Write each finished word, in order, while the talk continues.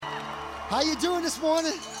How you doing this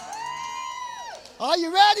morning? Are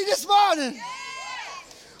you ready this morning?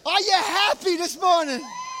 Are you happy this morning?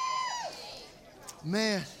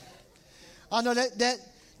 Man, I know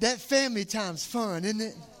that family time's fun, isn't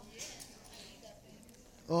it?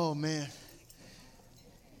 Oh, man.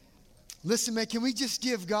 Listen, man, can we just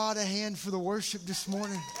give God a hand for the worship this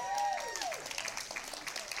morning?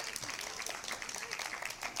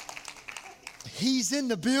 He's in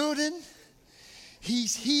the building.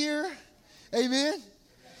 He's here. Amen.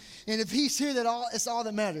 And if he's here, it's all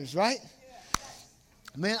that matters, right?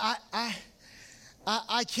 Man,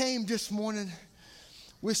 I came this morning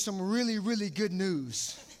with some really, really good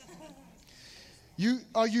news.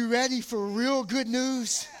 Are you ready for real good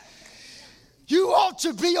news? You ought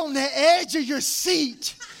to be on the edge of your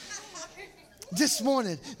seat this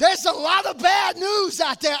morning. There's a lot of bad news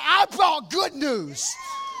out there. I brought good news.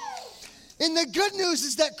 And the good news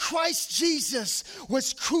is that Christ Jesus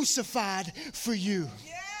was crucified for you.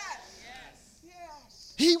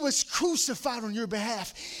 He was crucified on your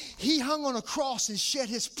behalf. He hung on a cross and shed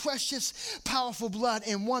his precious, powerful blood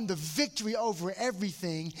and won the victory over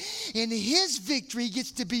everything. And his victory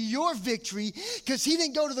gets to be your victory because he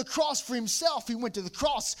didn't go to the cross for himself. He went to the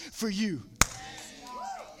cross for you.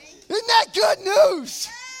 Isn't that good news?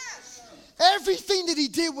 Everything that he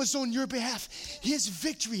did was on your behalf. His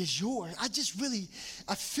victory is yours.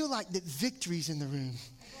 I feel like that victory's in the room.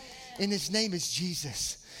 And his name is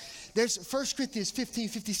Jesus. There's 1 Corinthians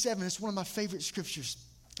 15:57. It's one of my favorite scriptures.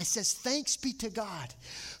 It says, thanks be to God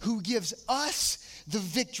who gives us the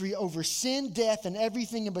victory over sin, death, and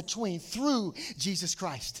everything in between through Jesus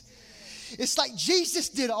Christ. It's like Jesus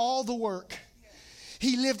did all the work.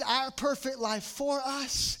 He lived our perfect life for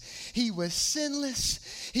us. He was sinless.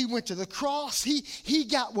 He went to the cross. He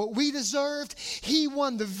got what we deserved. He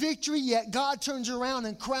won the victory, yet God turns around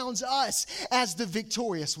and crowns us as the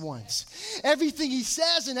victorious ones. Everything he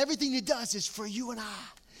says and everything he does is for you and I.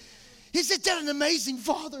 Isn't that an amazing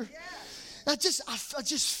Father? I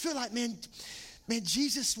just feel like, man,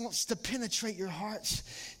 Jesus wants to penetrate your hearts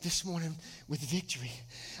this morning with victory.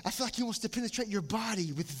 I feel like he wants to penetrate your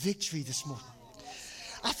body with victory this morning.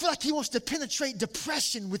 I feel like he wants to penetrate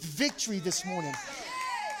depression with victory this morning.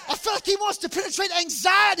 I feel like he wants to penetrate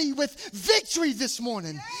anxiety with victory this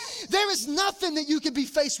morning. There is nothing that you can be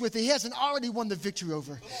faced with that he hasn't already won the victory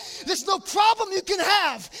over. There's no problem you can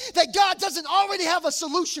have that God doesn't already have a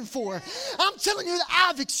solution for. I'm telling you that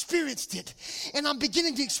I've experienced it, and I'm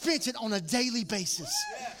beginning to experience it on a daily basis.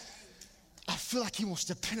 I feel like he wants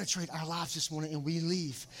to penetrate our lives this morning, and we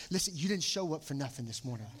leave. Listen, you didn't show up for nothing this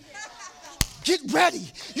morning. Get ready.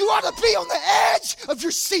 You ought to be on the edge of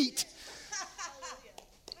your seat.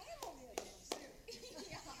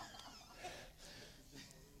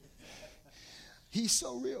 He's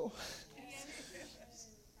so real.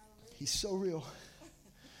 He's so real.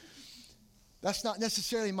 That's not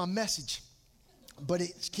necessarily my message, but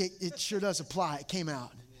it sure does apply. It came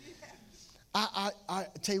out. I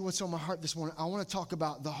tell you what's on my heart this morning. I want to talk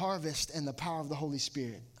about the harvest and the power of the Holy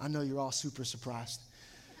Spirit. I know you're all super surprised.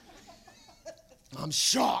 I'm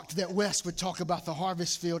shocked that Wes would talk about the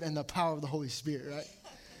harvest field and the power of the Holy Spirit, right?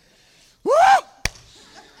 Woo!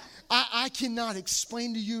 I cannot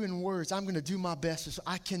explain to you in words. I'm going to do my best.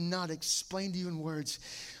 I cannot explain to you in words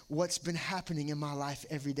what's been happening in my life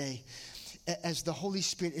every day as the Holy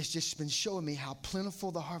Spirit has just been showing me how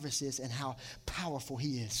plentiful the harvest is and how powerful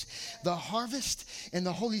he is. The harvest and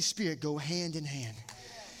the Holy Spirit go hand in hand.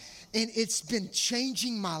 And it's been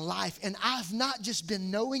changing my life. And I've not just been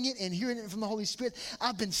knowing it and hearing it from the Holy Spirit.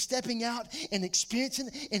 I've been stepping out and experiencing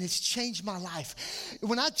it, and it's changed my life.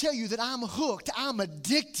 When I tell you that I'm hooked, I'm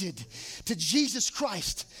addicted to Jesus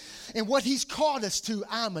Christ and what he's called us to,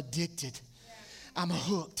 I'm addicted. I'm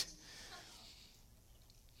hooked.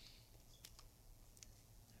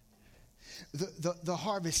 The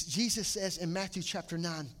harvest, Jesus says in Matthew chapter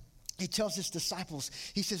 9, he tells his disciples,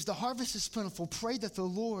 he says, the harvest is plentiful. Pray that the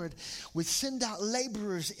Lord would send out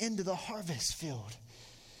laborers into the harvest field.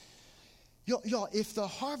 Y'all, if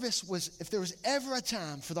there was ever a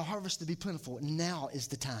time for the harvest to be plentiful, now is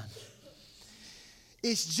the time.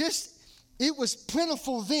 It was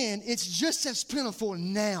plentiful then. It's just as plentiful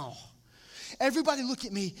now. Everybody look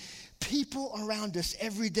at me. People around us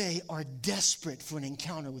every day are desperate for an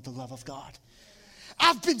encounter with the love of God.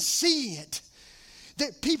 I've been seeing it.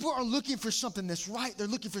 That people are looking for something that's right. They're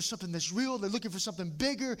looking for something that's real. They're looking for something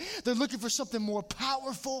bigger. They're looking for something more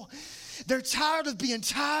powerful. They're tired of being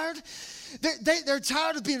tired. They're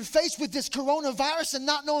tired of being faced with this coronavirus and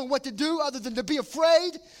not knowing what to do other than to be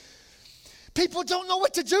afraid. People don't know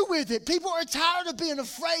what to do with it. People are tired of being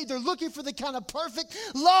afraid. They're looking for the kind of perfect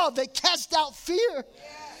love that casts out fear.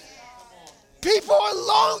 People are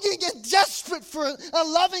longing and desperate for a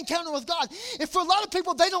love encounter with God. And for a lot of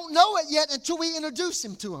people, they don't know it yet until we introduce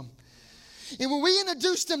him to them. And when we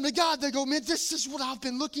introduce them to God, they go, man, this is what I've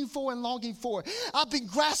been looking for and longing for. I've been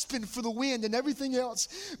grasping for the wind and everything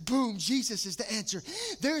else. Boom, Jesus is the answer.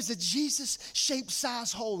 There is a Jesus-shaped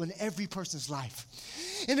size hole in every person's life.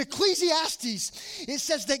 In Ecclesiastes, it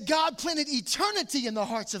says that God planted eternity in the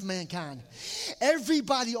hearts of mankind.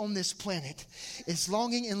 Everybody on this planet is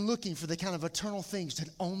longing and looking for the kind of eternal things that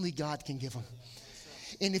only God can give them.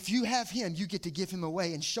 And if you have him, you get to give him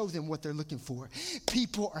away and show them what they're looking for.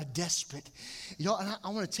 People are desperate. Y'all, and I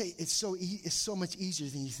want to tell you, it's so much easier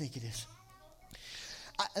than you think it is.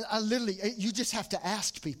 I literally, you just have to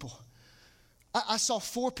ask people. I saw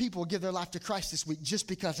 4 people give their life to Christ this week just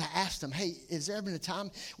because I asked them, hey, has there ever been a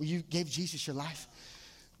time where you gave Jesus your life?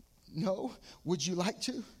 No. Would you like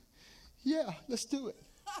to? Yeah, let's do it.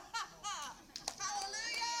 Hallelujah.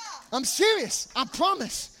 I'm serious. I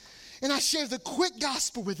promise. And I share the quick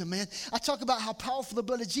gospel with them, man. I talk about how powerful the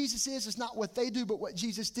blood of Jesus is. It's not what they do, but what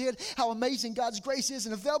Jesus did. How amazing God's grace is.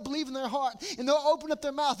 And if they'll believe in their heart and they'll open up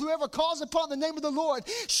their mouth, whoever calls upon the name of the Lord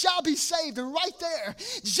shall be saved. And right there,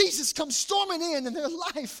 Jesus comes storming in and their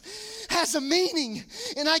life has a meaning.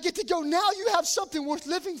 And I get to go, now you have something worth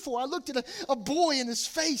living for. I looked at a boy in his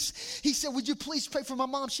face. He said, would you please pray for my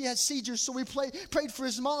mom? She has seizures. So we prayed for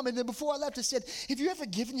his mom. And then before I left, I said, have you ever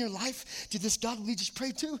given your life to this God we just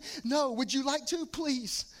prayed to? No. Would you like to?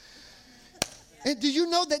 Please. And do you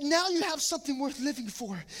know that now you have something worth living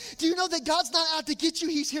for? Do you know that God's not out to get you?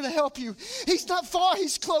 He's here to help you. He's not far.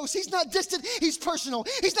 He's close. He's not distant. He's personal.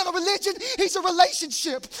 He's not a religion. He's a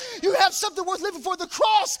relationship. You have something worth living for. The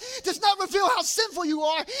cross does not reveal how sinful you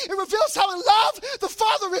are. It reveals how in love the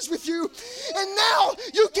Father is with you. And now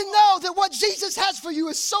you can know that what Jesus has for you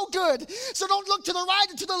is so good. So don't look to the right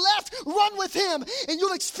and to the left. Run with him and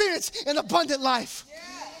you'll experience an abundant life.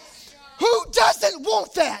 Who doesn't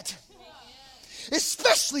want that?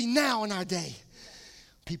 Especially now in our day.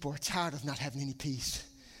 People are tired of not having any peace.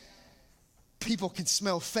 People can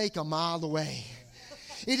smell fake a mile away.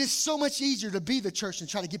 It is so much easier to be the church and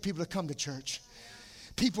try to get people to come to church.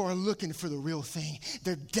 People are looking for the real thing.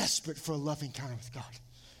 They're desperate for a love encounter with God.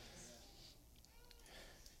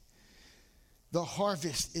 The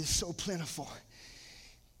harvest is so plentiful.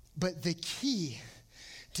 But the key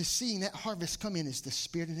to seeing that harvest come in is the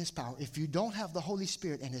Spirit and his power. If you don't have the Holy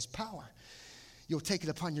Spirit and his power, you'll take it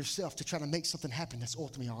upon yourself to try to make something happen that's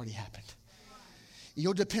ultimately already happened.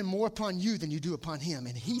 You'll depend more upon you than you do upon him.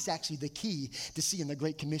 And he's actually the key to seeing the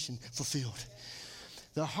Great Commission fulfilled.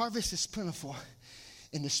 The harvest is plentiful,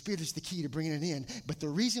 and the Spirit is the key to bringing it in. But the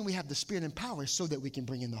reason we have the Spirit and power is so that we can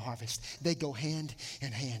bring in the harvest. They go hand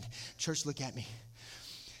in hand. Church, look at me.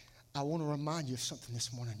 I want to remind you of something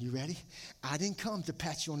this morning. You ready? I didn't come to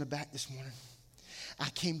pat you on the back this morning. I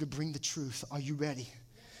came to bring the truth. Are you ready?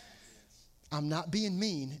 I'm not being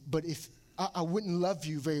mean, but if I wouldn't love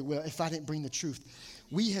you very well if I didn't bring the truth.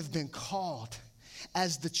 We have been called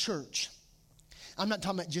as the church. I'm not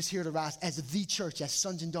talking about just here to rise. As the church, as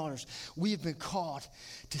sons and daughters, we have been called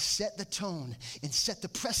to set the tone and set the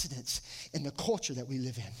precedence in the culture that we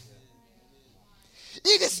live in.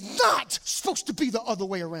 It is not supposed to be the other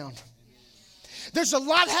way around. There's a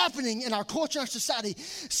lot happening in our culture and our society.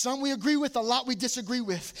 Some we agree with, a lot we disagree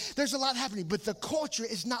with. There's a lot happening, but the culture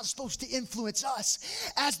is not supposed to influence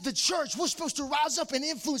us. As the church, we're supposed to rise up and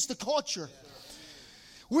influence the culture.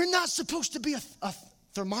 We're not supposed to be a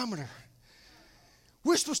thermometer.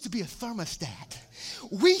 We're supposed to be a thermostat.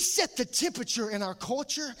 We set the temperature in our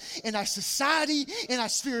culture, in our society, in our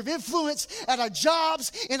sphere of influence, at our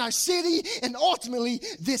jobs, in our city, and ultimately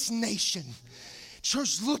this nation.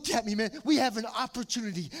 Church, look at me, man. We have an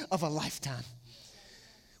opportunity of a lifetime.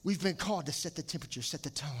 We've been called to set the temperature, set the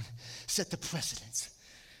tone, set the precedence.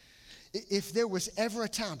 If there was ever a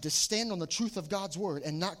time to stand on the truth of God's word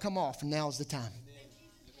and not come off, now's the time.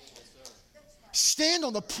 Stand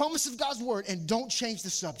on the promise of God's word and don't change the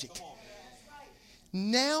subject.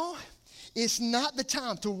 Now is not the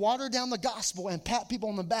time to water down the gospel and pat people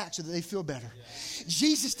on the back so that they feel better.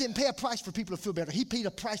 Jesus didn't pay a price for people to feel better. He paid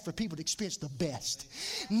a price for people to experience the best.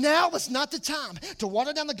 Now is not the time to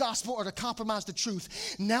water down the gospel or to compromise the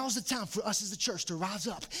truth. Now is the time for us as a church to rise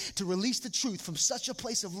up, to release the truth from such a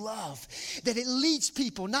place of love that it leads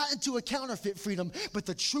people not into a counterfeit freedom, but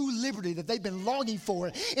the true liberty that they've been longing for.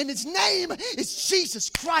 And its name is Jesus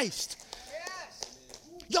Christ.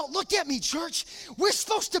 Yo, look at me, church. We're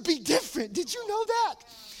supposed to be different. Did you know that?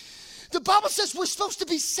 The Bible says we're supposed to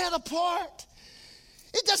be set apart.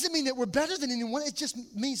 It doesn't mean that we're better than anyone. It just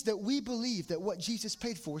means that we believe that what Jesus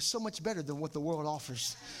paid for is so much better than what the world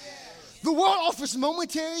offers. The world offers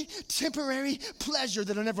momentary, temporary pleasure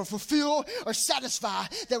that will never fulfill or satisfy,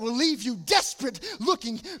 that will leave you desperate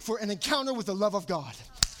looking for an encounter with the love of God.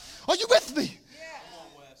 Are you with me?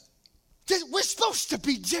 We're supposed to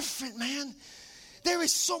be different, man. There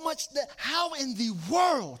is so much that, how in the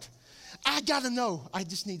world, I got to know, I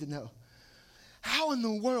just need to know. How in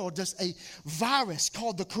the world does a virus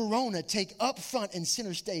called the corona take up front and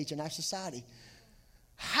center stage in our society?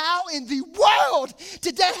 How in the world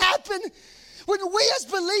did that happen when we as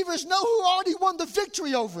believers know who already won the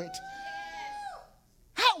victory over it?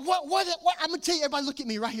 I'm going to tell you, everybody look at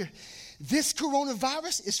me right here. This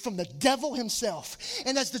coronavirus is from the devil himself.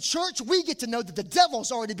 And as the church, we get to know that the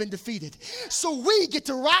devil's already been defeated. So we get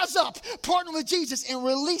to rise up, partner with Jesus, and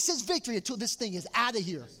release his victory until this thing is out of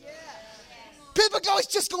here. People go,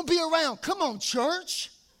 it's just going to be around. Come on,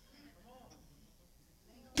 church.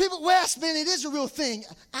 People, Wes, man, it is a real thing.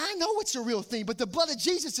 I know it's a real thing, but the blood of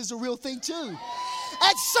Jesus is a real thing too.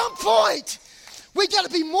 At some point, we got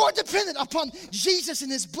to be more dependent upon Jesus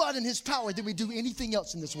and his blood and his power than we do anything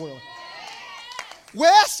else in this world.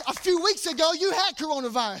 Wes, a few weeks ago, you had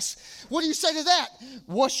coronavirus. What do you say to that?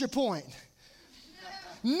 What's your point?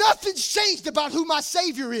 Nothing's changed about who my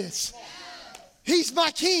Savior is. He's my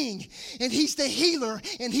King, and he's the healer,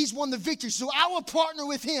 and he's won the victory. So I will partner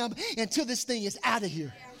with him until this thing is out of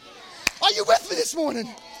here. Are you with me this morning?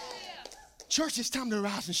 Church, it's time to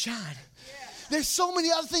rise and shine. There's so many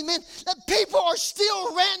other things, man, that people are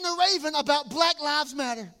still ranting and raving about Black Lives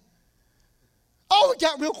Matter. Oh, it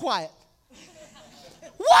got real quiet.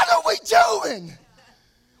 What are we doing?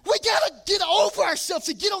 We got to get over ourselves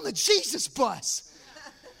and get on the Jesus bus.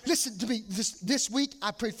 Listen to me, this week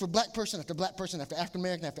I prayed for black person after black person after African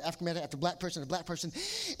American after African American after black person after black person,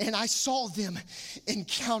 and I saw them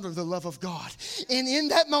encounter the love of God. And in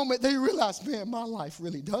that moment they realized, man, my life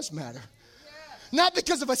really does matter. Not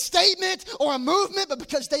because of a statement or a movement, but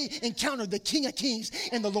because they encountered the King of Kings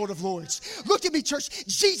and the Lord of Lords. Look at me, church.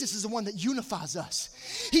 Jesus is the one that unifies us.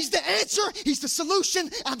 He's the answer. He's the solution.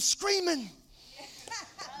 I'm screaming.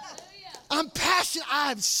 I'm passionate.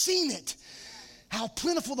 I've seen it. How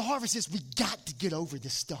plentiful the harvest is. We got to get over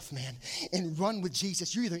this stuff, man, and run with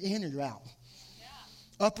Jesus. You're either in or you're out.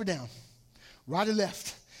 Up or down. Right or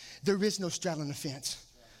left. There is no straddling the fence.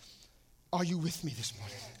 Are you with me this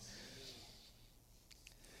morning?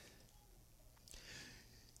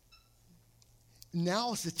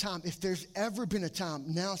 Now is the time. If there's ever been a time,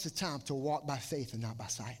 now is the time to walk by faith and not by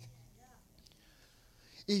sight.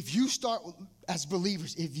 If you start, as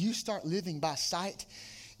believers, if you start living by sight,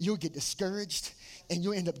 you'll get discouraged and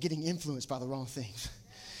you'll end up getting influenced by the wrong things.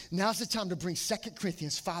 Now's the time to bring 2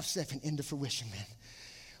 Corinthians 5:7 into fruition, man.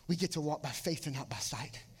 We get to walk by faith and not by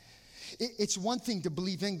sight. It's one thing to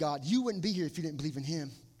believe in God. You wouldn't be here if you didn't believe in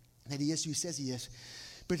him, that he is who he says he is.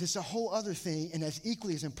 But it's a whole other thing, and as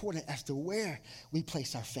equally as important as to where we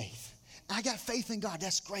place our faith. I got faith in God.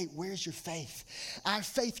 That's great. Where's your faith? Our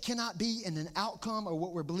faith cannot be in an outcome or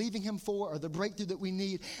what we're believing him for or the breakthrough that we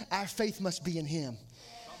need. Our faith must be in him.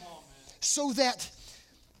 So that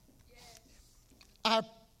our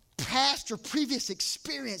past or previous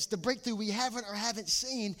experience, the breakthrough we haven't or haven't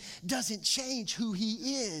seen, doesn't change who he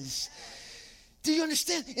is. Do you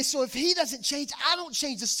understand? And so if he doesn't change, I don't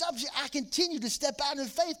change the subject. I continue to step out in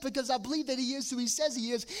faith because I believe that he is who he says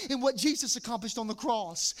he is and what Jesus accomplished on the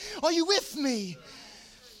cross. Are you with me?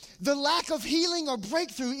 The lack of healing or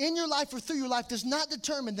breakthrough in your life or through your life does not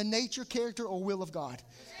determine the nature, character, or will of God.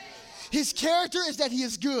 His character is that he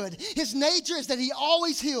is good. His nature is that he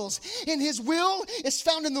always heals. And his will is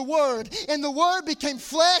found in the Word. And the Word became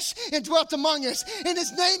flesh and dwelt among us. And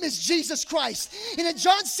his name is Jesus Christ. And in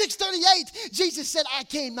John 6:38, Jesus said, I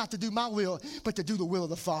came not to do my will, but to do the will of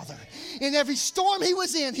the Father. In every storm he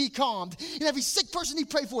was in, he calmed. And every sick person he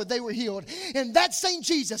prayed for, they were healed. And that same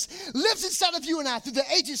Jesus lives inside of you and I through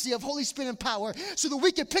the agency of Holy Spirit and power so that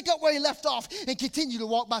we can pick up where he left off and continue to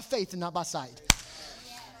walk by faith and not by sight.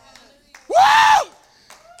 Woo!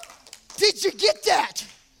 Did you get that?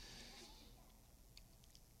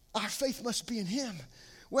 Our faith must be in him.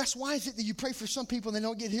 Wes, why is it that you pray for some people and they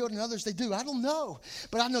don't get healed and others they do? I don't know.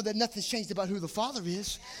 But I know that nothing's changed about who the Father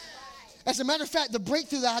is. As a matter of fact, the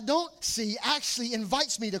breakthrough that I don't see actually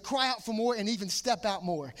invites me to cry out for more and even step out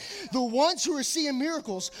more. The ones who are seeing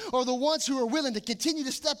miracles are the ones who are willing to continue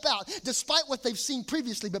to step out despite what they've seen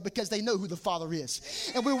previously, but because they know who the Father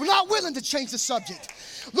is. And we're not willing to change the subject.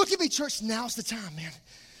 Look at me, church. Now's the time, man,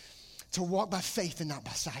 to walk by faith and not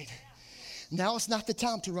by sight. Now it's not the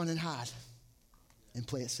time to run and hide and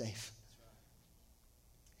play it safe.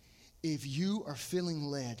 If you are feeling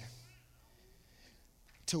led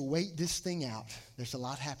to wait this thing out, there's a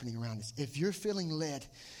lot happening around us. If you're feeling led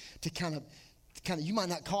to kind of, you might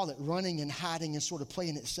not call it running and hiding and sort of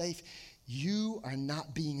playing it safe. You are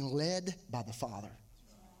not being led by the Father.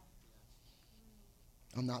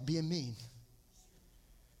 I'm not being mean.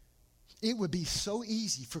 It would be so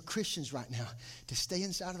easy for Christians right now to stay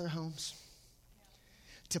inside of their homes,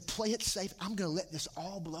 to play it safe. I'm going to let this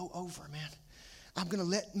all blow over, man. I'm going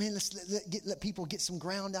to let people get some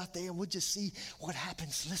ground out there, and we'll just see what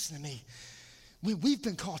happens. Listen to me. We've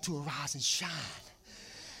been called to arise and shine.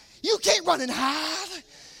 You can't run and hide.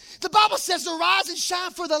 The Bible says, arise and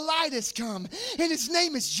shine, for the light has come, and his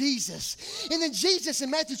name is Jesus. And then Jesus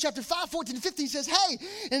in Matthew chapter 5, 14 and 15 says, hey,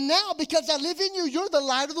 and now because I live in you, you're the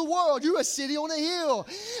light of the world. You're a city on a hill.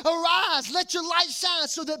 Arise, let your light shine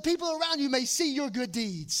so that people around you may see your good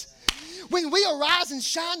deeds. When we arise and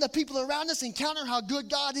shine, the people around us encounter how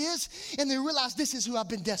good God is, and they realize this is who I've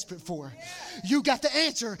been desperate for. You got the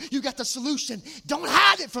answer. You got the solution. Don't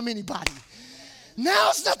hide it from anybody.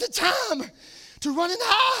 Now's not the time to run and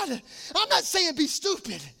hide. I'm not saying be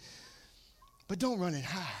stupid, but don't run and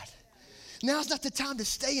hide. Now's not the time to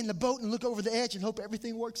stay in the boat and look over the edge and hope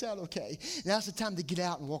everything works out okay. Now's the time to get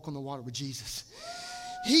out and walk on the water with Jesus.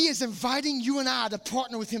 He is inviting you and I to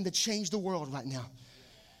partner with him to change the world right now.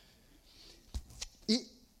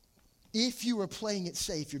 If you are playing it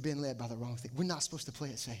safe, you're being led by the wrong thing. We're not supposed to play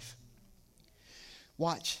it safe.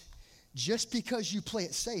 Watch. Just because you play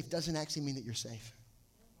it safe doesn't actually mean that you're safe.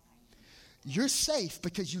 You're safe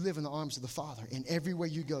because you live in the arms of the Father, and everywhere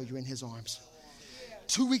you go, you're in his arms.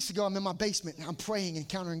 2 weeks ago, I'm in my basement, and I'm praying,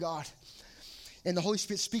 encountering God. And the Holy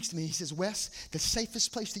Spirit speaks to me. He says, Wes, the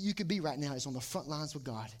safest place that you could be right now is on the front lines with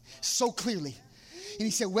God. So clearly. And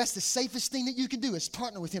he said, Wes, the safest thing that you can do is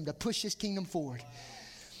partner with him to push his kingdom forward.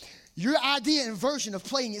 Your idea and version of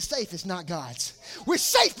playing it safe is not God's. We're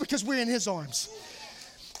safe because we're in his arms.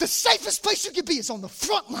 The safest place you can be is on the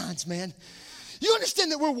front lines, man. You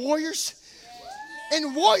understand that we're warriors?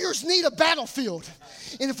 And warriors need a battlefield.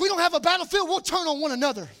 And if we don't have a battlefield, we'll turn on one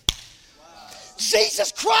another.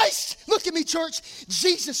 Jesus Christ, look at me, church.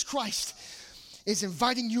 Jesus Christ is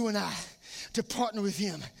inviting you and I to partner with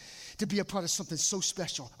him to be a part of something so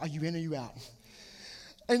special. Are you in or you out?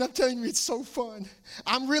 And I'm telling you, it's so fun.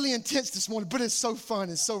 I'm really intense this morning, but it's so fun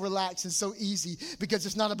and so relaxed and so easy because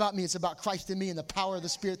it's not about me. It's about Christ in me and the power of the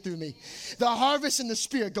Spirit through me. The harvest and the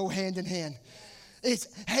Spirit go hand in hand. It's,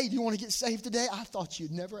 hey, do you want to get saved today? I thought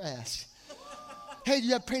you'd never ask. Hey, do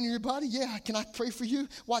you have pain in your body? Yeah, can I pray for you?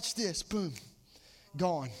 Watch this. Boom.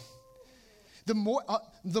 Gone. The more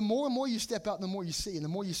and more you step out, the more you see. And the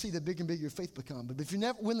more you see, the bigger and bigger your faith becomes. But if you're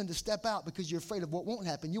never willing to step out because you're afraid of what won't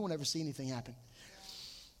happen, you won't ever see anything happen.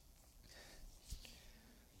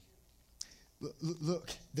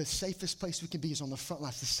 Look, the safest place we can be is on the front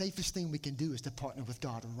lines. The safest thing we can do is to partner with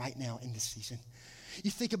God right now in this season.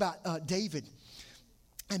 You think about David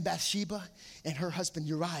and Bathsheba and her husband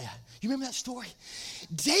Uriah. You remember that story?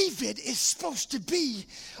 David is supposed to be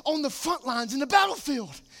on the front lines in the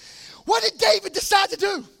battlefield. What did David decide to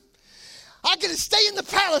do? I'm going to stay in the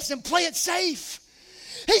palace and play it safe.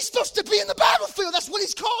 He's supposed to be in the battlefield. That's what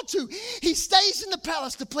he's called to. He stays in the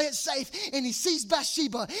palace to play it safe, and he sees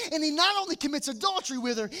Bathsheba, and he not only commits adultery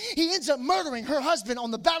with her, he ends up murdering her husband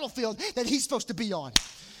on the battlefield that he's supposed to be on.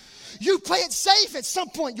 You play it safe, at some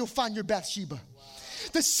point you'll find your Bathsheba.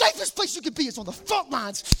 The safest place you could be is on the front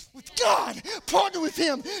lines with God. Partner with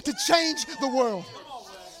him to change the world.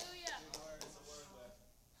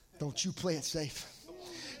 Don't you play it safe.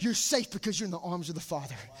 You're safe because you're in the arms of the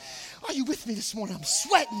Father. Are you with me this morning? I'm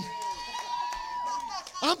sweating.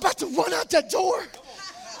 I'm about to run out that door.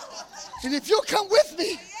 And if you'll come with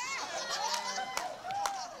me,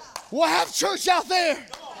 we'll have church out there.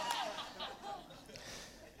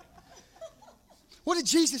 What did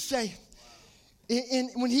Jesus say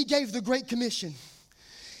when he gave the Great Commission?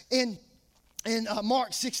 In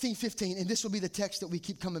Mark 16:15, and this will be the text that we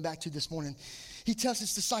keep coming back to this morning. He tells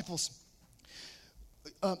his disciples,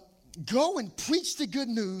 go and preach the good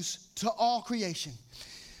news to all creation.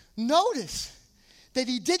 Notice that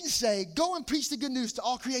he didn't say, go and preach the good news to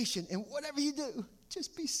all creation, and whatever you do,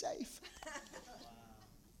 just be safe.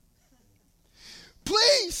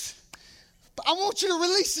 Please, I want you to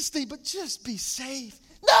release this thing, but just be safe.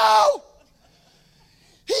 No!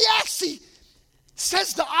 He actually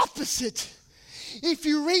says the opposite. If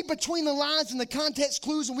you read between the lines and the context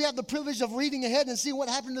clues, and we have the privilege of reading ahead and seeing what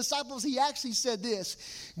happened to the disciples, he actually said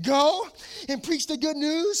this: go and preach the good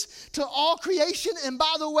news to all creation, and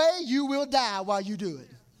by the way, you will die while you do it.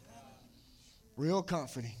 Real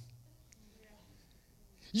comforting.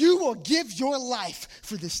 You will give your life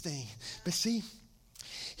for this thing. But see,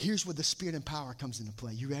 here's where the Spirit and power comes into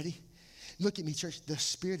play. You ready? Look at me, church. The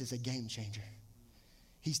Spirit is a game changer.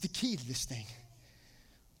 He's the key to this thing.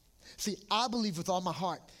 See, I believe with all my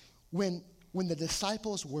heart, when the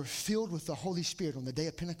disciples were filled with the Holy Spirit on the day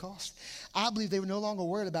of Pentecost, I believe they were no longer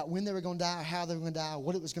worried about when they were going to die, or how they were going to die, or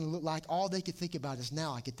what it was going to look like. All they could think about is,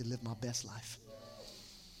 now I get to live my best life.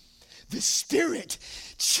 The Spirit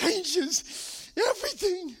changes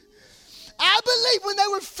everything. I believe when they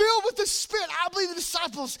were filled with the Spirit, I believe the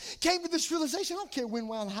disciples came to this realization: I don't care when,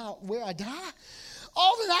 where, and how, where I die.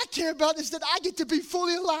 All that I care about is that I get to be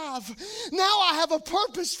fully alive. Now I have a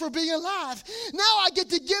purpose for being alive. Now I get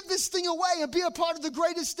to give this thing away and be a part of the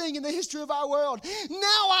greatest thing in the history of our world. Now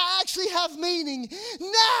I actually have meaning.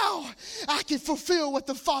 Now I can fulfill what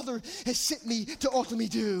the Father has sent me to ultimately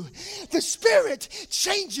do. The Spirit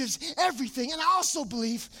changes everything. And I also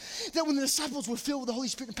believe that when the disciples were filled with the Holy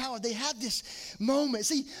Spirit and power, they had this moment.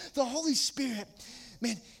 See, the Holy Spirit,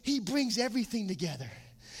 man, He brings everything together.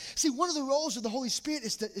 See, one of the roles of the Holy Spirit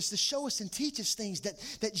is to show us and teach us things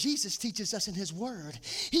that Jesus teaches us in His Word.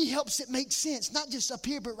 He helps it make sense, not just up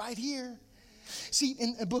here, but right here. See,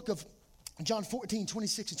 in the book of John 14,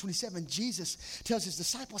 26 and 27, Jesus tells His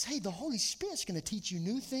disciples, hey, the Holy Spirit's going to teach you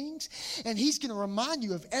new things, and He's going to remind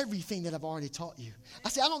you of everything that I've already taught you. I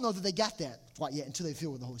don't know that they got that quite yet until they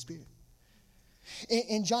filled with the Holy Spirit.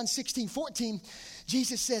 In John 16, 14,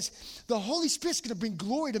 Jesus says, the Holy Spirit's going to bring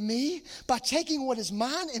glory to me by taking what is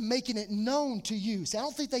mine and making it known to you. See, I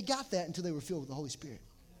don't think they got that until they were filled with the Holy Spirit.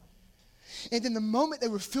 And then the moment they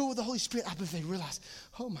were filled with the Holy Spirit, I believe they realized,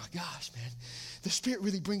 oh my gosh, man, the Spirit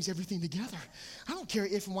really brings everything together. I don't care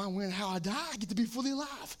if and why, when, and how I die. I get to be fully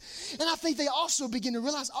alive. And I think they also begin to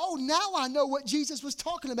realize, oh, now I know what Jesus was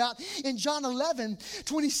talking about in John 11,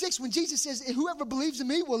 26, when Jesus says, whoever believes in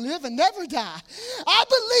me will live and never die. I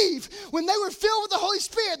believe when they were filled with the Holy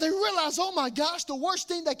Spirit, they realized, oh my gosh, the worst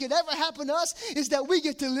thing that could ever happen to us is that we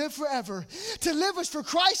get to live forever. To live is for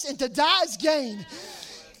Christ and to die is gain.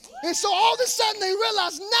 And so all of a sudden they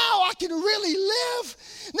realize, now I can really live.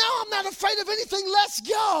 Now I'm not afraid of anything. Let's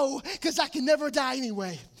go, because I can never die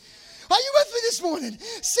anyway. Are you with me this morning?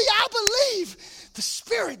 See, I believe the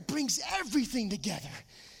Spirit brings everything together.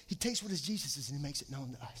 He takes what is Jesus's and He makes it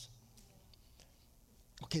known to us.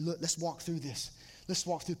 Okay, look, let's walk through this. Let's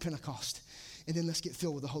walk through Pentecost. And then let's get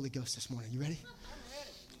filled with the Holy Ghost this morning. You ready?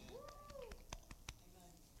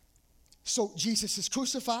 So Jesus is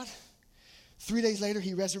crucified. 3 days later,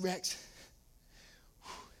 He resurrects.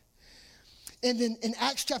 And then in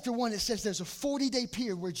Acts chapter 1, it says there's a 40-day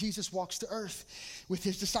period where Jesus walks the earth with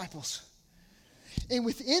His disciples. And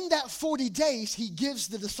within that 40 days, He gives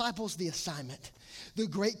the disciples the assignment, the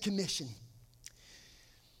Great Commission.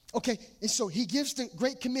 Okay, and so He gives the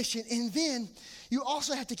Great Commission. And then you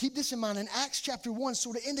also have to keep this in mind. In Acts chapter 1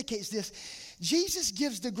 sort of indicates this. Jesus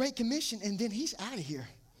gives the Great Commission, and then He's out of here,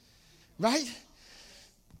 right?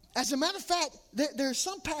 As a matter of fact, there are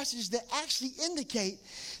some passages that actually indicate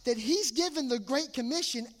that He's given the Great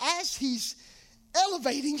Commission as He's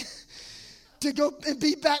elevating to go and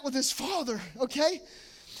be back with His Father, okay?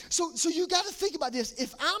 So you got to think about this.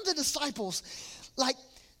 If I'm the disciples, like,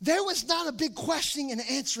 there was not a big questioning and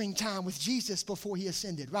answering time with Jesus before He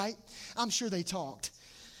ascended, right? I'm sure they talked.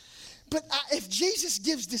 But if Jesus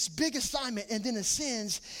gives this big assignment and then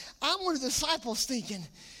ascends, I'm one of the disciples thinking,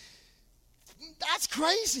 that's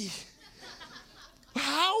crazy.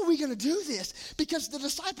 How are we going to do this? Because the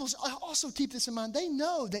disciples also keep this in mind. They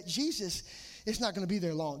know that Jesus is not going to be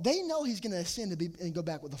there long. They know He's going to ascend and go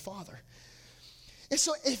back with the Father. And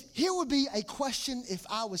so here would be a question if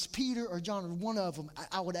I was Peter or John or one of them,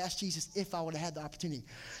 I would ask Jesus if I would have had the opportunity.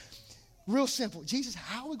 Real simple. Jesus,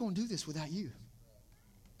 how are we going to do this without You?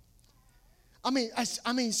 I mean,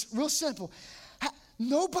 it's real simple.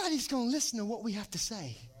 Nobody's going to listen to what we have to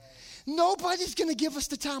say. Nobody's going to give us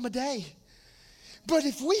the time of day. But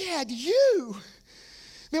if we had You,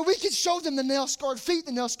 man, we could show them the nail-scarred feet,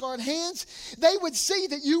 the nail-scarred hands. They would see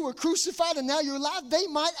that You were crucified and now You're alive. They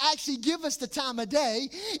might actually give us the time of day,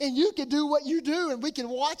 and You could do what You do, and we can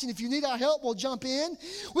watch, and if you need our help, we'll jump in.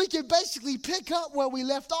 We could basically pick up where we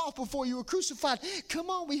left off before You were crucified. Come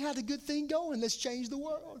on, we had a good thing going. Let's change the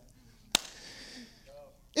world.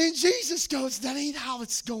 And Jesus goes, that ain't how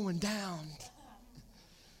it's going down.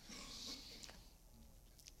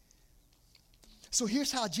 So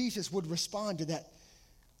here's how Jesus would respond to that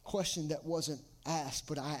question that wasn't asked,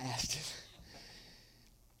 but I asked it.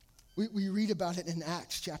 We read about it in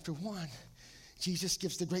Acts chapter 1. Jesus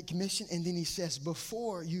gives the Great Commission, and then He says,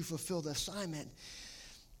 before you fulfill the assignment,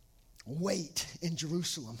 wait in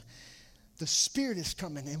Jerusalem. The Spirit is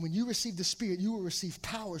coming, and when you receive the Spirit, you will receive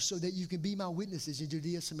power so that you can be My witnesses in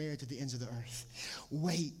Judea, Samaria, to the ends of the earth.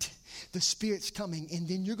 Wait. The Spirit's coming, and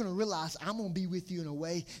then you're going to realize I'm going to be with you in a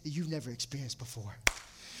way that you've never experienced before.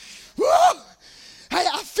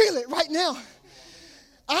 feel it right now.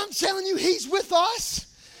 I'm telling you, he's with us.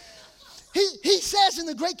 He says in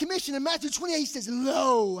the Great Commission in Matthew 28, he says,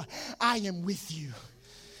 lo, I am with you.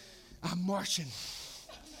 I'm marching.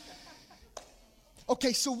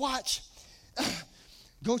 Okay, so watch.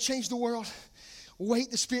 Go change the world. Wait,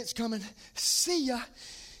 the Spirit's coming. See ya.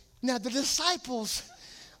 Now, the disciples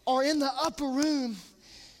are in the upper room,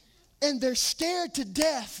 and they're scared to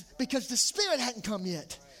death because the Spirit hadn't come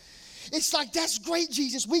yet. It's like, that's great,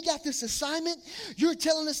 Jesus. We got this assignment. You're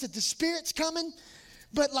telling us that the Spirit's coming,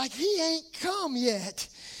 but like he ain't come yet.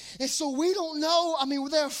 And so we don't know. I mean,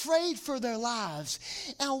 they're afraid for their lives.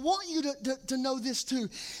 And I want you to know this too.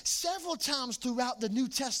 Several times throughout the New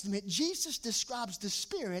Testament, Jesus describes the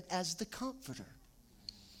Spirit as the Comforter.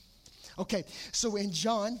 Okay, so in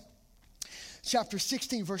John chapter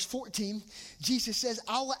 16, verse 14, Jesus says,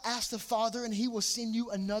 I will ask the Father, and he will send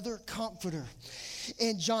you another Comforter.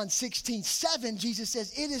 In John 16, 7, Jesus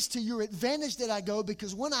says, it is to your advantage that I go,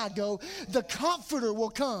 because when I go, the Comforter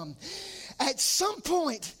will come. At some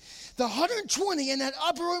point, the 120 in that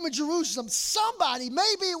upper room of Jerusalem, somebody,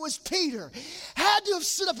 maybe it was Peter, had to have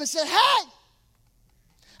stood up and said,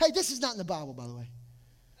 hey, this is not in the Bible, by the way.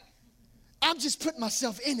 I'm just putting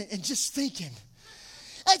myself in it and just thinking.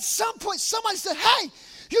 At some point, somebody said, hey,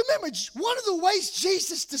 you remember one of the ways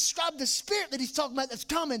Jesus described the Spirit that he's talking about that's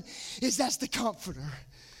coming is that's the Comforter.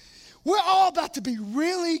 We're all about to be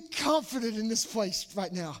really comforted in this place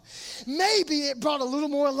right now. Maybe it brought a little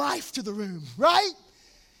more life to the room, right?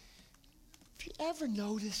 Have you ever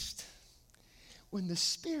noticed when the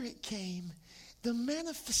Spirit came, the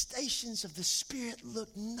manifestations of the Spirit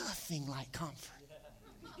looked nothing like comfort?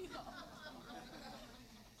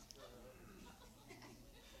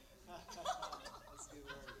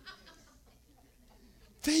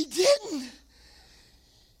 They didn't.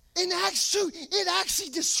 In Acts 2, it actually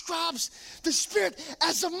describes the Spirit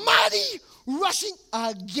as a mighty rushing,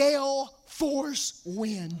 a gale force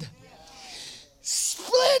wind.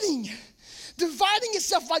 Splitting, dividing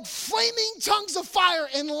itself like flaming tongues of fire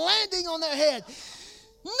and landing on their head.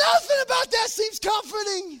 Nothing about that seems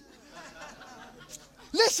comforting.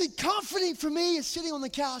 Listen, comforting for me is sitting on the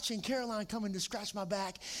couch and Caroline coming to scratch my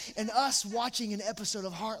back and us watching an episode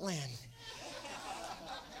of Heartland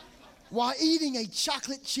while eating a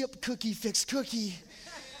chocolate chip cookie fix cookie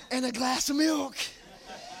and a glass of milk.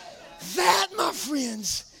 That, my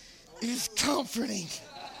friends, is comforting.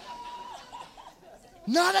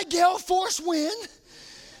 Not a gale force wind,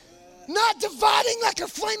 not dividing like a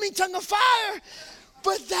flaming tongue of fire,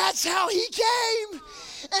 but that's how he came.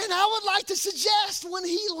 And I would like to suggest when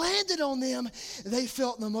he landed on them, they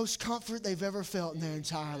felt the most comfort they've ever felt in their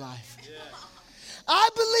entire life. I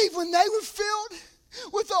believe when they were filled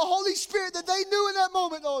with the Holy Spirit that they knew in that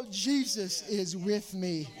moment, oh, Jesus is with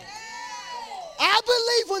me. I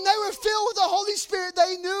believe when they were filled with the Holy Spirit,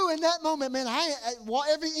 they knew in that moment, man,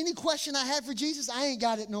 any question I had for Jesus, I ain't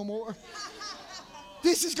got it no more.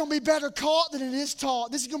 This is going to be better caught than it is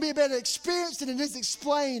taught. This is going to be a better experience than it is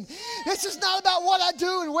explained. This is not about what I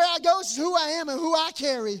do and where I go. This is who I am and who I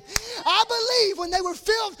carry. I believe when they were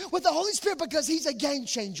filled with the Holy Spirit, because he's a game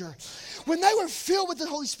changer. When they were filled with the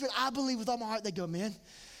Holy Spirit, I believe with all my heart, they go, man,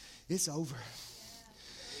 it's over.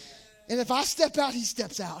 And if I step out, he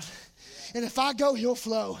steps out. And if I go, he'll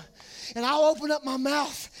flow. And I'll open up my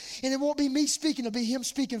mouth, and it won't be me speaking, it'll be him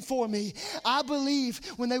speaking for me. I believe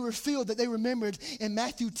when they were filled that they remembered in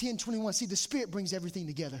Matthew 10:21. See, the Spirit brings everything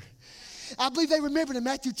together. I believe they remembered in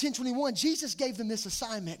Matthew 10:21, Jesus gave them this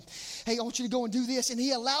assignment. Hey, I want you to go and do this. And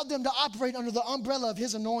he allowed them to operate under the umbrella of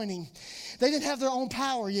his anointing. They didn't have their own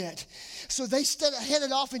power yet. So they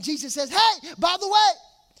headed off, and Jesus says, hey, by the way,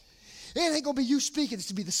 it ain't going to be you speaking. It's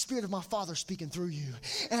to be the Spirit of my Father speaking through you.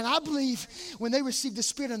 And I believe when they receive the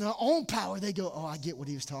Spirit in their own power, they go, oh, I get what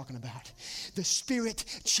he was talking about. The Spirit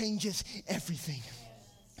changes everything.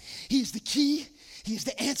 He is the key. He is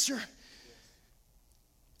the answer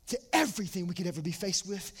to everything we could ever be faced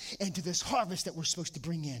with and to this harvest that we're supposed to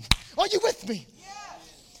bring in. Are you with me?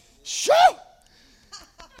 Yes. Shoo!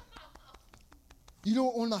 You know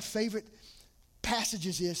what one of my favorite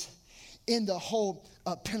passages is in the whole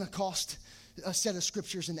Pentecost set of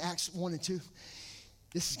scriptures in Acts 1 and 2?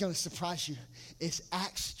 This is going to surprise you. It's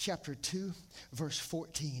Acts chapter 2, verse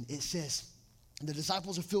 14. It says, the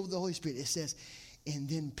disciples are filled with the Holy Spirit. It says, and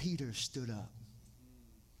then Peter stood up.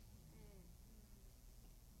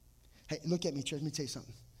 Hey, look at me, church. Let me tell you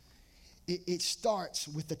something. It starts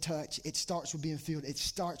with the touch. It starts with being filled. It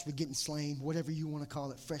starts with getting slain, whatever you want to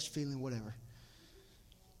call it, fresh feeling, whatever.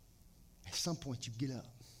 At some point, you get up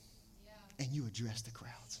and you address the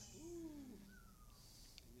crowds.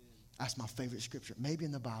 That's my favorite scripture. Maybe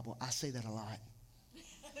in the Bible, I say that a lot.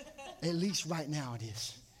 At least right now it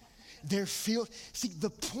is. They're filled. See, the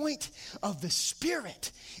point of the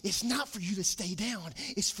Spirit is not for you to stay down.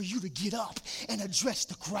 It's for you to get up and address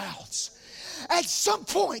the crowds. At some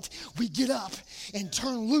point, we get up and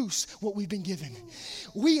turn loose what we've been given.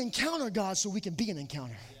 We encounter God so we can be an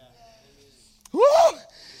encounter. Woo!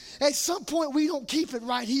 At some point, we don't keep it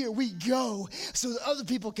right here. We go so that other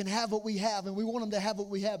people can have what we have, and we want them to have what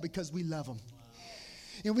we have because we love them.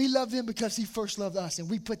 And we love them because he first loved us, and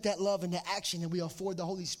we put that love into action, and we afford the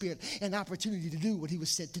Holy Spirit an opportunity to do what he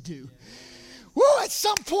was sent to do. Woo, at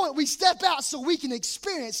some point, we step out so we can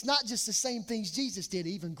experience not just the same things Jesus did,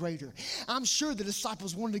 even greater. I'm sure the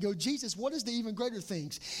disciples wanted to go, Jesus, what is the even greater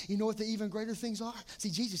things? You know what the even greater things are? See,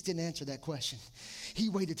 Jesus didn't answer that question. He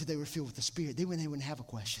waited till they were filled with the Spirit. They wouldn't have a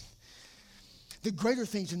question. The greater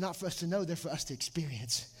things are not for us to know, they're for us to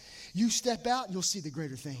experience. You step out and you'll see the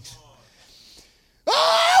greater things.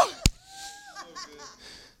 Oh!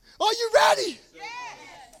 Are you ready?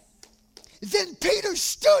 Yes. Then Peter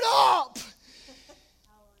stood up.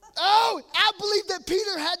 Oh, I believe that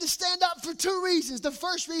Peter had to stand up for two reasons. The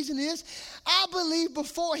first reason is, I believe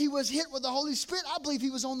before he was hit with the Holy Spirit, I believe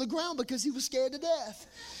he was on the ground because he was scared to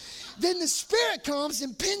death. Then the Spirit comes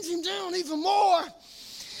and pins him down even more.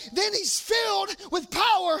 Then he's filled with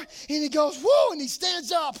power and he goes, woo, and he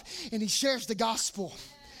stands up and he shares the gospel.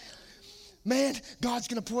 Man, God's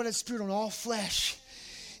going to pour that Spirit on all flesh.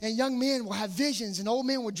 And young men will have visions, and old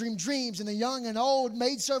men will dream dreams, and the young and old,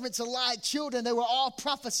 maidservants alike, children, they will all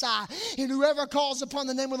prophesy. And whoever calls upon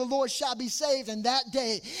the name of the Lord shall be saved. And that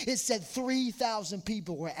day, it said 3,000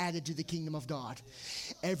 people were added to the kingdom of God.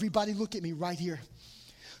 Everybody look at me right here.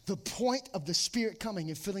 The point of the Spirit coming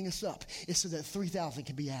and filling us up is so that 3,000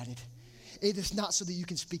 can be added. It is not so that you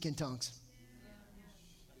can speak in tongues.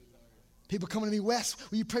 People coming to me, Wes,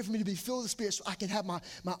 will you pray for me to be filled with the Spirit so I can have my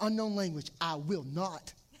unknown language? I will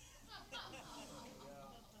not.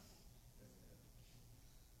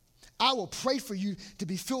 I will pray for you to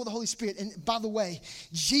be filled with the Holy Spirit. And by the way,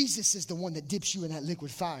 Jesus is the one that dips you in that liquid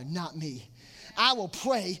fire, not me. I will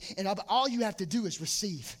pray, and all you have to do is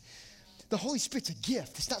receive. The Holy Spirit's a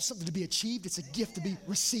gift. It's not something to be achieved. It's a gift to be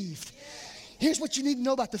received. Here's what you need to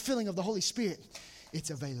know about the filling of the Holy Spirit. It's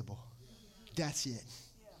available. That's it.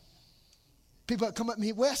 People come up to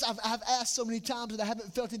me, Wes, I've asked so many times that I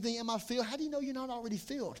haven't felt anything. Am I filled? How do you know you're not already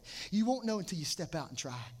filled? You won't know until you step out and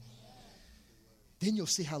try. Then you'll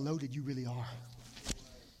see how loaded you really are.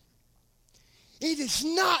 It is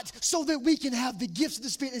not so that we can have the gifts of the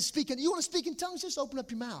Spirit and speak. You want to speak in tongues? Just open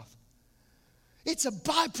up your mouth. It's a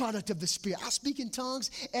byproduct of the Spirit. I speak in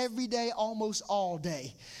tongues every day, almost all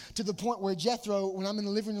day. To the point where Jethro, when I'm in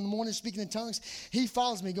the living room in the morning speaking in tongues, he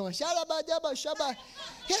follows me going, Shabba, Dabba, Shabba.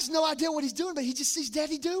 He has no idea what he's doing, but he just sees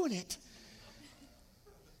Daddy doing it.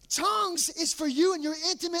 Tongues is for you and your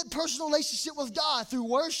intimate personal relationship with God through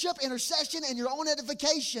worship, intercession, and your own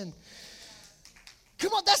edification.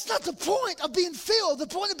 Come on, that's not the point of being filled. The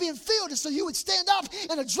point of being filled is so you would stand up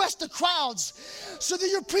and address the crowds. So that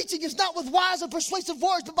your preaching is not with wise or persuasive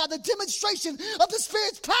words, but by the demonstration of the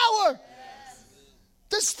Spirit's power. Yes.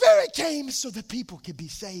 The Spirit came so that people could be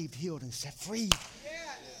saved, healed, and set free.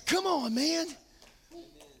 Yes. Come on, man.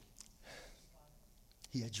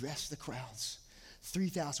 He addressed the crowds.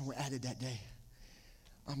 3,000 were added that day.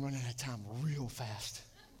 I'm running out of time real fast.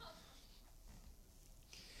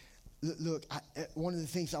 Look, one of the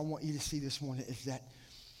things I want you to see this morning is that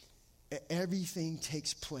everything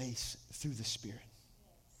takes place through the Spirit.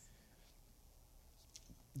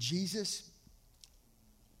 Jesus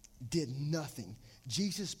did nothing.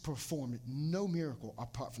 Jesus performed no miracle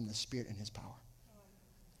apart from the Spirit and his power.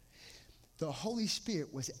 The Holy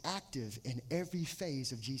Spirit was active in every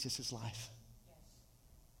phase of Jesus' life.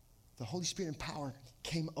 The Holy Spirit and power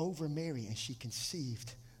came over Mary, and she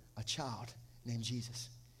conceived a child named Jesus.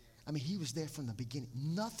 I mean, he was there from the beginning.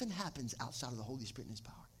 Nothing happens outside of the Holy Spirit and his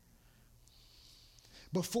power.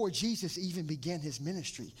 Before Jesus even began his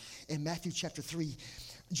ministry, in Matthew chapter 3,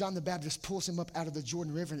 John the Baptist pulls him up out of the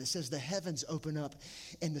Jordan River, and it says the heavens open up,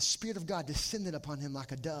 and the Spirit of God descended upon him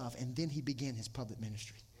like a dove, and then he began his public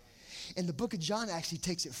ministry. And the book of John actually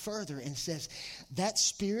takes it further and says, that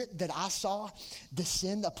Spirit that I saw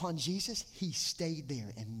descend upon Jesus, he stayed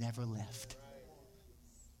there and never left.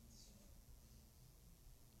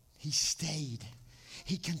 He stayed.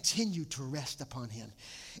 He continued to rest upon him.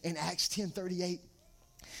 In Acts 10:38,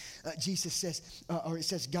 Jesus says, it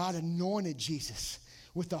says, God anointed Jesus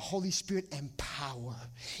with the Holy Spirit and power.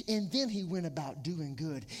 And then he went about doing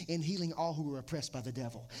good and healing all who were oppressed by the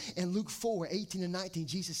devil. In Luke 4:18 and 19,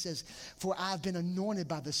 Jesus says, for I've been anointed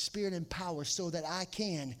by the Spirit and power so that I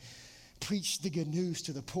can preach the good news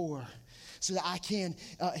to the poor, so that I can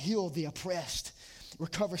heal the oppressed,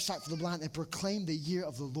 recover sight for the blind, and proclaim the year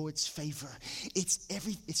of the Lord's favor. It's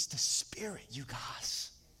the Spirit, you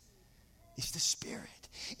guys. It's the Spirit.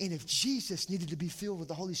 And if Jesus needed to be filled with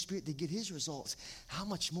the Holy Spirit to get his results, how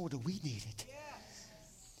much more do we need it?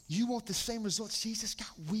 You want the same results Jesus got?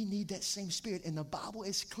 We need that same Spirit. And the Bible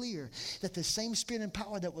is clear that the same Spirit and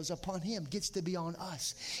power that was upon him gets to be on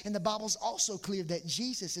us. And the Bible's also clear that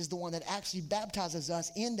Jesus is the one that actually baptizes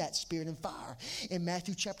us in that Spirit and fire. In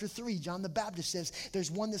Matthew chapter 3, John the Baptist says,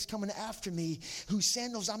 there's one that's coming after me whose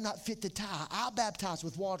sandals I'm not fit to tie. I'll baptize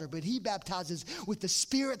with water, but he baptizes with the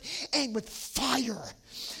Spirit and with fire.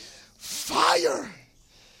 Fire!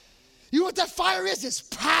 You know what that fire is? It's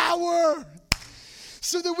power.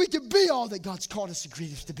 So that we can be all that God's called us to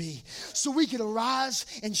create us to be. So we can arise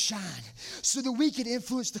and shine. So that we can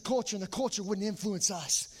influence the culture and the culture wouldn't influence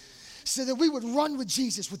us. So that we would run with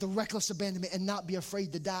Jesus with a reckless abandonment and not be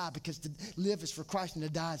afraid to die, because to live is for Christ and to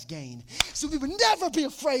die is gain. So we would never be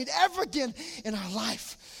afraid ever again in our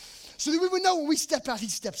life. So that we would know when we step out, he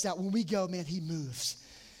steps out. When we go, man, he moves.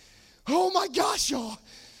 Oh my gosh, y'all.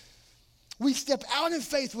 We step out in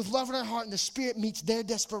faith with love in our heart, and the Spirit meets their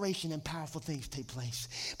desperation, and powerful things take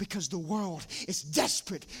place because the world is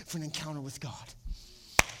desperate for an encounter with God.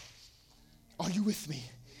 Are you with me?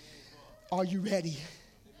 Are you ready?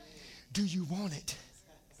 Do you want it?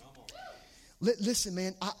 Listen,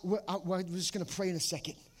 man, we're just going to pray in a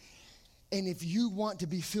second. And if you want to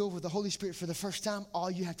be filled with the Holy Spirit for the first time, all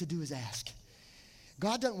you have to do is ask.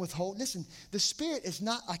 God doesn't withhold. Listen, the Spirit is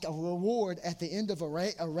not like a reward at the end of a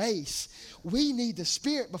race. We need the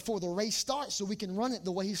Spirit before the race starts so we can run it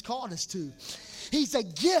the way he's called us to. He's a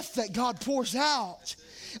gift that God pours out.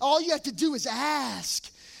 All you have to do is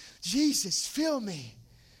ask, Jesus, fill me.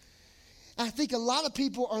 I think a lot of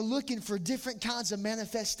people are looking for different kinds of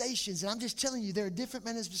manifestations. And I'm just telling you, there are different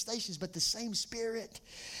manifestations, but the same Spirit.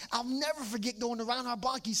 I'll never forget going to Reinhard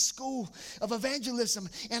Bonnke's school of evangelism.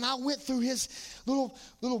 And I went through his little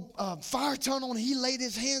fire tunnel, and he laid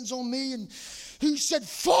his hands on me, and he said,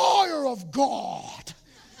 fire of God.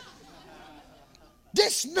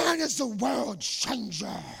 This man is the world changer.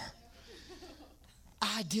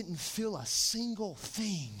 I didn't feel a single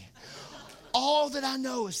thing. All that I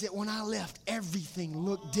know is that when I left, everything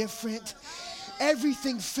looked different.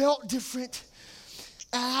 Everything felt different.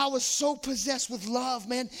 And I was so possessed with love,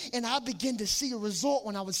 man. And I began to see a result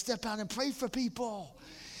when I would step out and pray for people.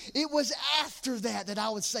 It was after that I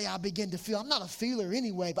would say I began to feel. I'm not a feeler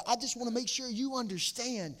anyway, but I just want to make sure you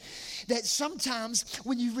understand that sometimes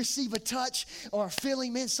when you receive a touch or a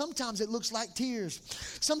feeling, man, sometimes it looks like tears.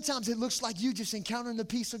 Sometimes it looks like you just encountering the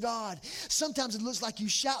peace of God. Sometimes it looks like you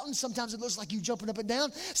shouting. Sometimes it looks like you jumping up and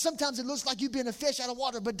down. Sometimes it looks like you being a fish out of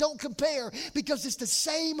water, but don't compare, because it's the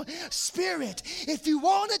same Spirit. If you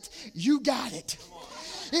want it, you got it.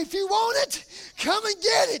 If you want it, come and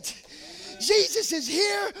get it. Jesus is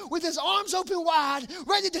here with his arms open wide,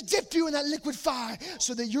 ready to dip you in that liquid fire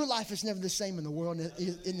so that your life is never the same in the world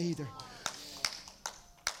in either.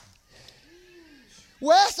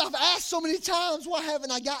 Wes, I've asked so many times, why haven't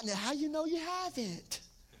I gotten it? How you know you haven't?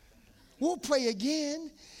 We'll pray again.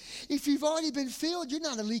 If you've already been filled, you're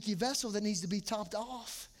not a leaky vessel that needs to be topped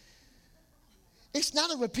off. It's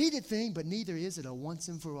not a repeated thing, but neither is it a once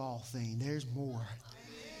and for all thing. There's more.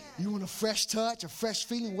 You want a fresh touch, a fresh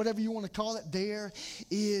feeling, whatever you want to call it, there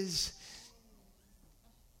is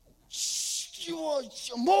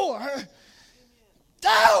more.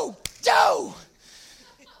 No!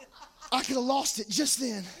 I could have lost it just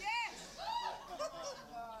then.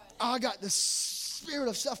 I got the spirit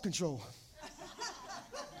of self-control.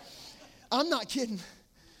 I'm not kidding.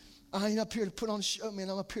 I ain't up here to put on a show, man.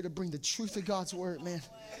 I'm up here to bring the truth of God's word, man.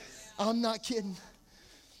 I'm not kidding.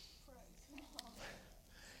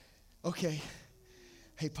 Okay.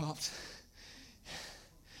 Hey, Pops.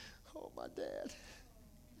 Oh, my dad.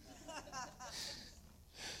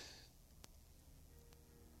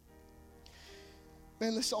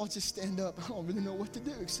 Man, let's all just stand up. I don't really know what to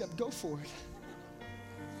do except go for it.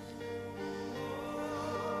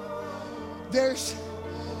 There's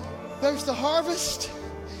the harvest,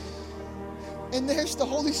 and there's the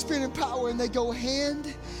Holy Spirit and power, and they go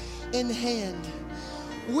hand in hand.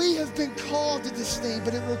 We have been called to this thing,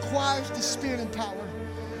 but it requires the Spirit and power.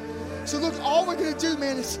 So look, all we're going to do,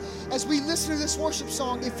 man, is as we listen to this worship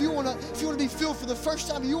song, if you want to be filled for the first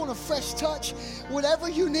time, you want a fresh touch, whatever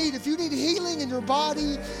you need, if you need healing in your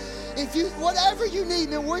body, whatever you need,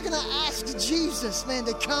 man, we're going to ask Jesus, man,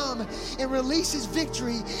 to come and release his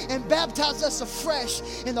victory and baptize us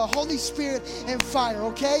afresh in the Holy Spirit and fire,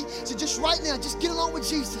 okay? So just right now, just get along with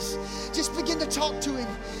Jesus. Just begin to talk to him.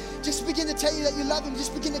 Just begin to tell you that you love him.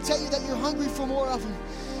 Just begin to tell you that you're hungry for more of him.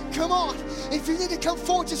 Come on. If you need to come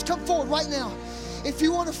forward, just come forward right now. If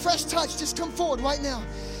you want a fresh touch, just come forward right now.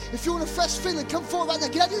 If you want a fresh feeling, come forward right now.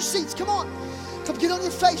 Get out of your seats. Come on. Come get on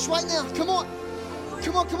your face right now. Come on.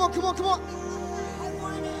 Come on, come on, come on, come on.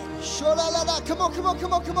 Come on, come on,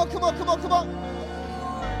 come on, come on, come on, come on, come on.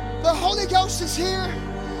 The Holy Ghost is here.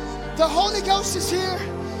 The Holy Ghost is here.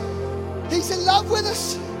 He's in love with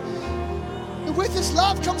us. And with his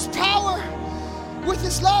love comes power. With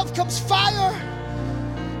his love comes fire.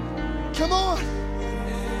 Come on.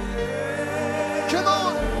 Come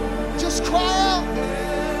on. Just cry out.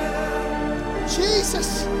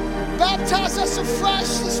 Jesus, baptize us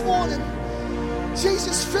afresh this morning.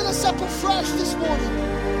 Jesus, fill us up afresh this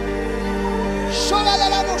morning.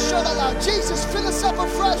 Jesus, fill us up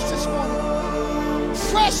afresh this morning.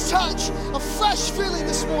 Fresh touch, a fresh feeling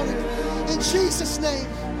this morning. In Jesus' name.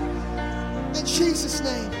 In Jesus'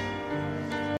 name.